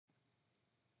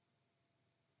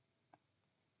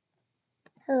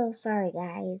Oh, sorry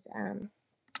guys.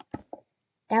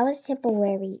 That was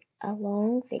temporary a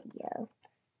long video,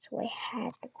 so I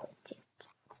had to quit it.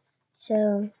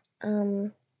 So,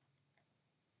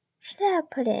 should have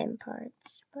put it in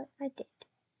parts, but I did.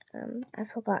 I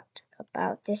forgot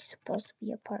about this supposed to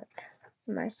be a part.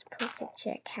 Am I supposed to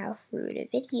check how through the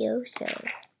video? So,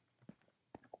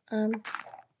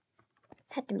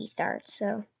 had to restart.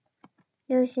 So,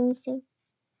 notice anything?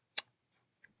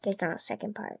 There's not a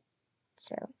second part.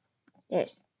 So,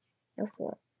 there's no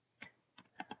floor.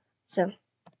 So.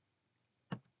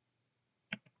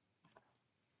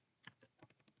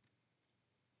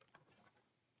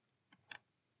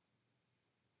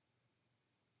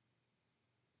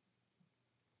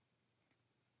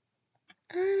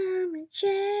 I'm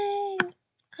J.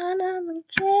 I'm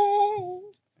J.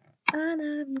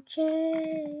 I'm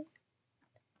J.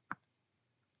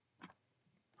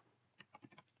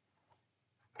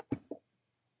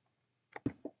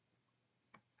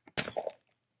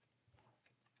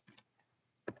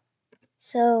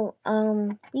 So,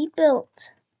 we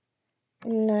built,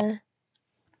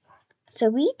 so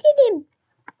we didn't,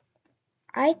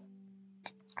 I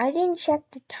didn't check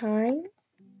the time,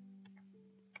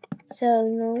 so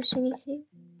notice anything?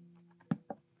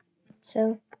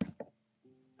 So,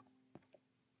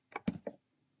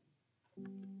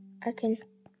 I can,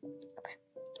 okay.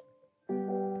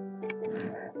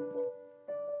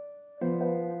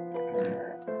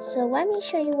 So let me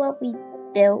show you what we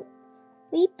built.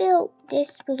 We built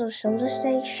this little solar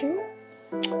station.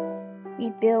 We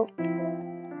built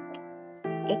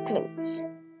igloos.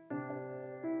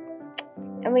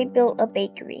 And we built a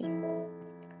bakery.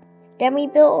 Then we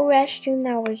built a restroom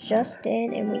that was just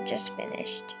in and we just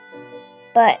finished.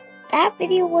 But that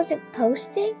video wasn't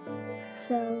posted,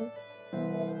 so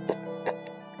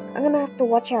I'm gonna have to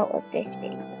watch out with this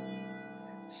video.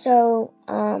 So,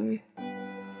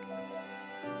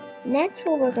 next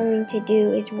what we're going to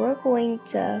do is we're going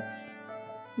to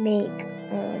make,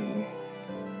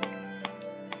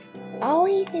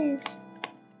 always in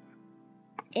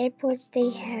airports they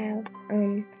have,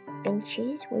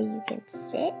 benches where you can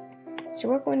sit. So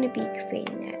we're going to be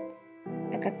creating that.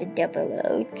 I got the double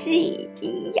OT.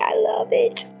 I love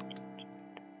it.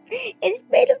 It's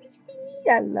made of cheese.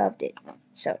 I loved it.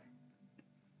 So,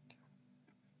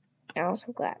 I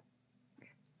also got.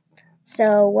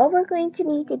 So what we're going to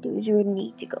need to do is we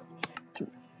need to go to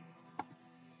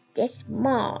this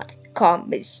mod called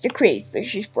Mr.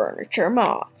 Crayfish's Furniture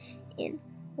Mod. And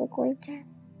we're going to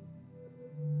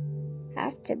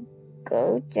have to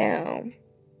go down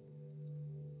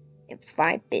and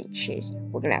 5 benches.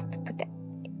 We're going to have to put that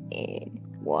in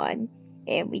 1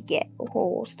 and we get a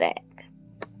whole stack.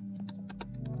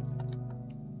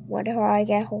 What do I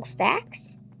get whole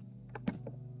stacks?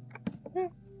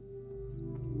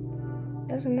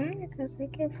 Doesn't matter because I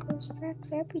get full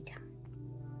stacks every time.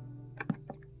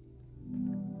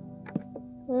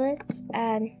 Let's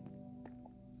add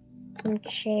some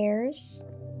chairs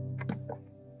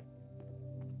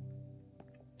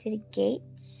to the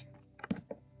gates.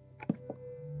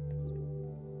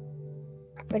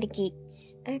 For the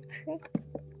gates, okay.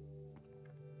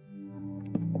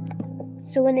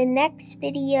 So in the next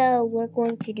video, we're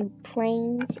going to do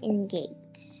planes and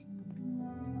gates.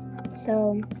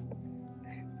 So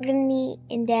we're gonna need,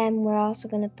 and then we're also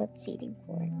gonna put seating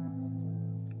for it.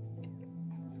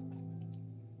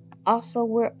 Also,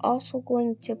 we're also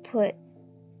going to put,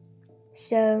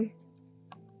 so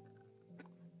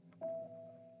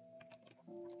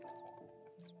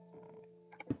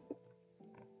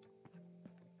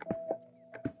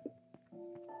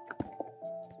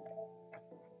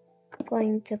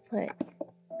going to put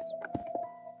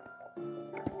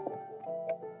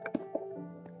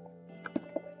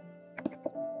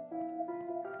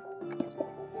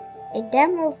and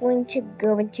then we're going to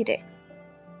go into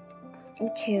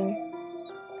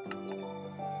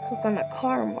click on a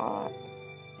car mod.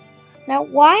 Now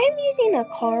why I'm using a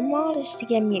car mod is to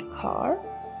get me a car,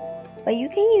 but you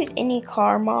can use any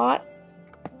car mod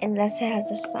unless it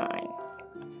has a sign.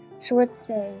 So let's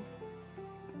say,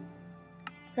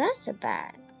 that's a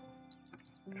bad.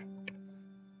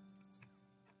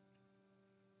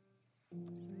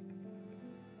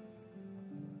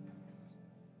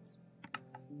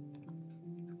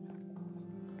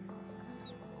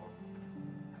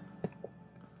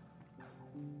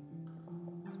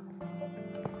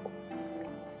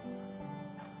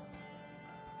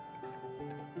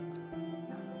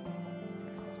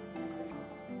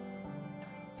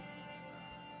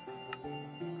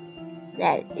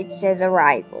 That it says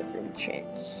arrivals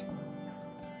entrance.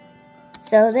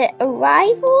 So the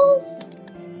arrivals,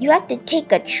 you have to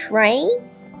take a train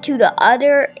to the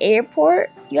other airport,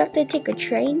 you have to take a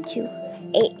train to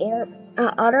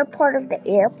other part of the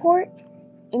airport,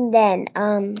 and then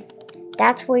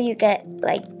that's where you get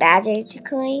like badges to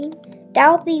claim.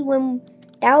 That'll be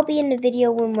in the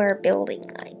video when we're building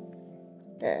like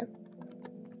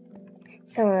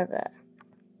some of the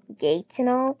gates and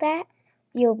all of that.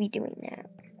 You'll be doing that.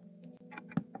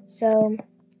 So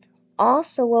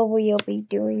also what we'll be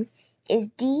doing is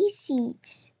these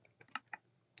seats.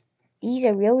 These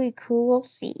are really cool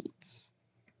seats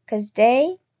because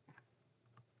they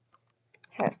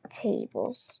have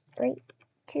tables right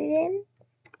to them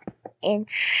and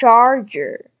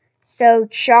charger. So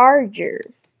charger.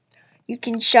 You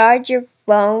can charge your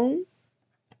phone.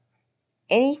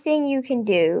 Anything you can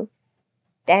do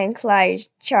that implies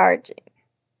charging.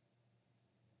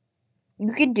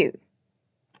 You can do.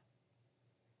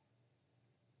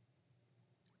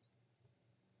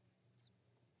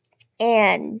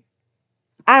 And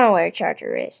I don't know where a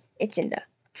charger is. It's in the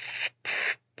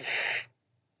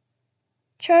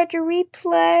charger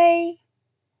replay.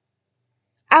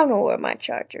 I don't know where my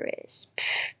charger is.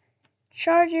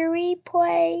 Charger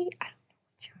replay. I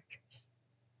don't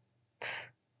know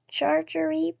charger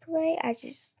replay.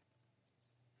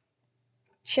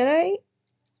 Should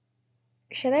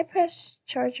I press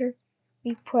charger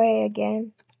replay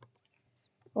again?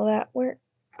 Will that work?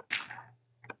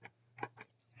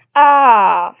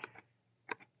 Ah.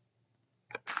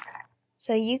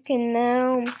 So you can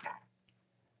now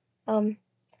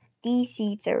these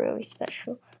seats are really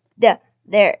special. But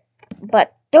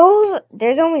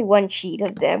there's only one sheet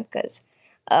of them because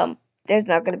there's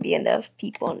not gonna be enough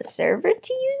people on the server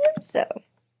to use them. So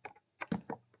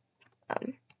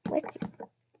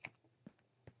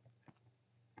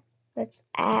let's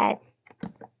add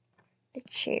the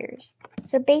chairs.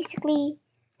 So basically,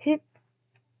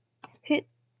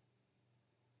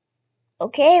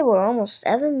 okay, we're almost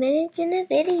 7 minutes in the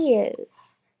video.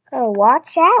 Gotta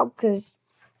watch out because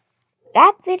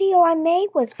that video I made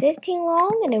was 15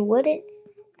 long and it wouldn't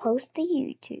post to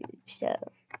YouTube. So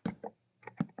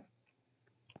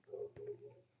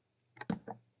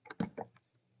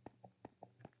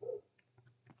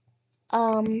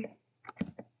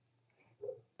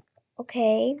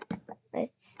okay,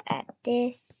 let's add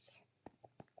this.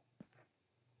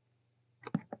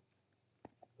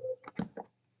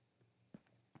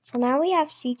 So now we have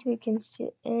seats we can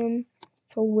sit in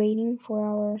for waiting for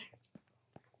our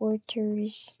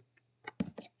porters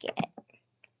to get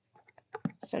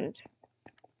some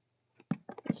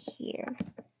here.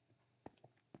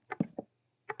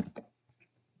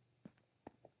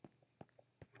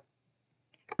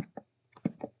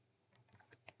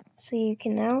 So you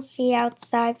can now see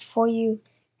outside before you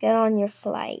get on your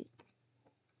flight.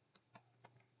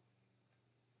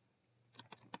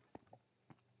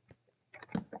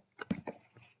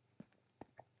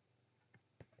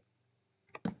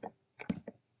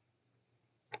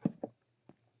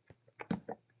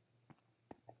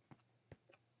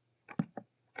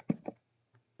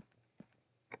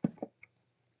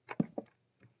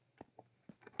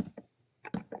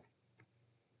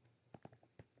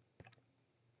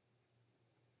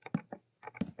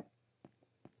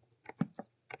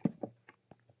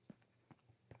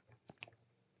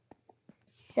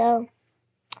 So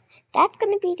that's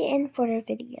gonna be the end for the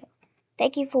video.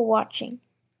 Thank you for watching.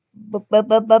 Bye.